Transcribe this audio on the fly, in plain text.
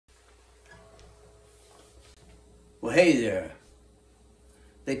Well, hey there.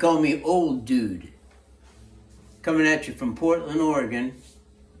 They call me Old Dude. Coming at you from Portland, Oregon,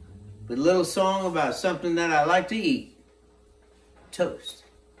 with a little song about something that I like to eat. Toast.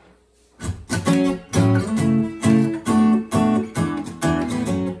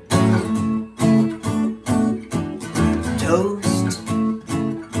 Toast.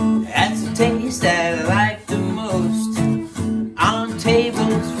 That's the taste that I like the most. On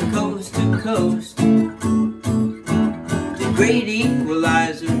tables from coast to coast. The great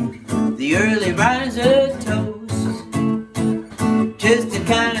equalizer, the early riser toast. Just the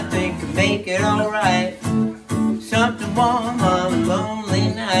kind of thing to make it alright. Something warm on a lonely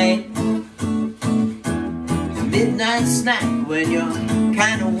night. The midnight snack when you're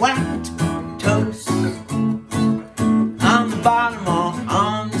kinda whacked. Toast. On the bottom or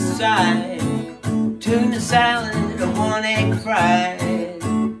on the side. Tuna salad or one egg fried.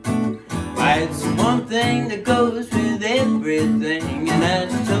 Why, it's one thing that goes with everything, and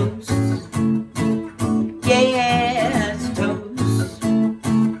that's toast. Yeah, that's toast.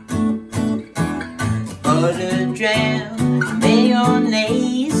 Butter, jam,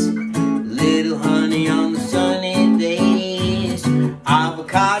 mayonnaise, little honey on the sunny days.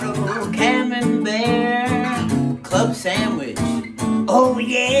 Avocado, camembert, club sandwich, oh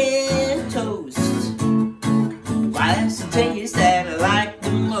yeah, toast. Why, that's the taste that I like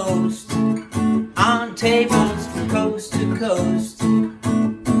the most. On tables from coast to coast.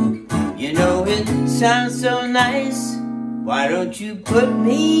 You know it sounds so nice. Why don't you put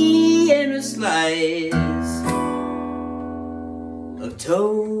me in a slice of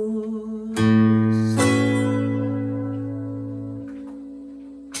toast?